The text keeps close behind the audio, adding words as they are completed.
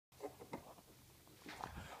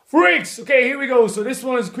Freaks! Okay, here we go. So this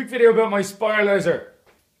one is a quick video about my Spiraliser.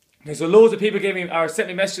 Okay, so loads of people gave me or sent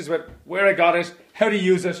me messages about where I got it, how to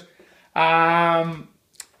use it.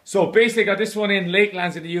 So basically I got this one in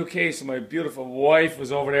Lakelands in the UK. So my beautiful wife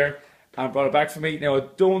was over there and brought it back for me. Now I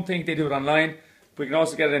don't think they do it online, but you can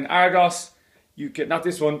also get it in Argos. You get, not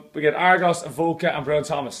this one, but get Argos, Avoca and Brown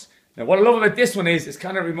Thomas. Now what I love about this one is it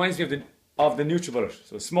kind of reminds me of the NutriBullet.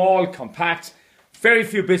 So small, compact, very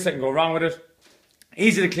few bits that can go wrong with it.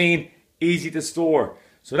 Easy to clean, easy to store.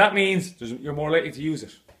 So that means you're more likely to use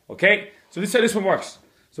it. Okay? So this is how this one works.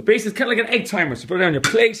 So basically it's kind of like an egg timer. So you put it on your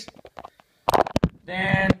plate.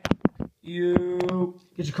 Then you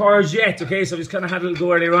get your courgette. Okay? So I just kind of had a little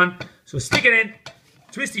go earlier on. So stick it in.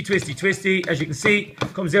 Twisty, twisty, twisty. As you can see,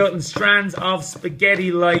 comes out in strands of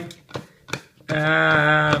spaghetti-like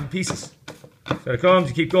pieces. So it comes,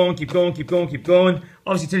 you keep going, keep going, keep going, keep going.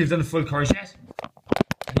 Obviously until you've done the full courgette.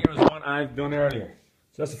 And here's one I've done earlier.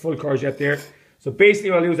 So that's the full courgette there. So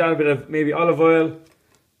basically what I'll do is add a bit of maybe olive oil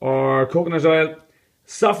or coconut oil.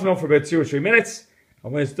 Soften up for about 2 or 3 minutes.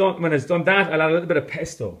 And when it's done that, I'll add a little bit of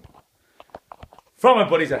pesto. From my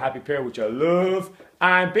buddies at Happy Pear, which I love.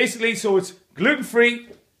 And basically, so it's gluten-free,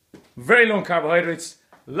 very low in carbohydrates,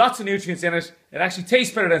 lots of nutrients in it. It actually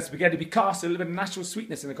tastes better than spaghetti because a little bit of natural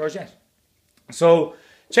sweetness in the courgette. So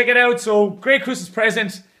check it out. So great Christmas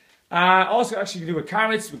present. Also actually you can do with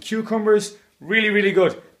carrots, with cucumbers. Really, really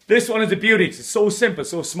good. This one is a beauty. It's so simple,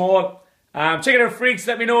 so small. Check it out, freaks.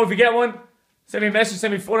 Let me know if you get one. Send me a message,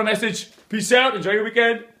 send me a photo message. Peace out. Enjoy your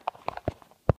weekend.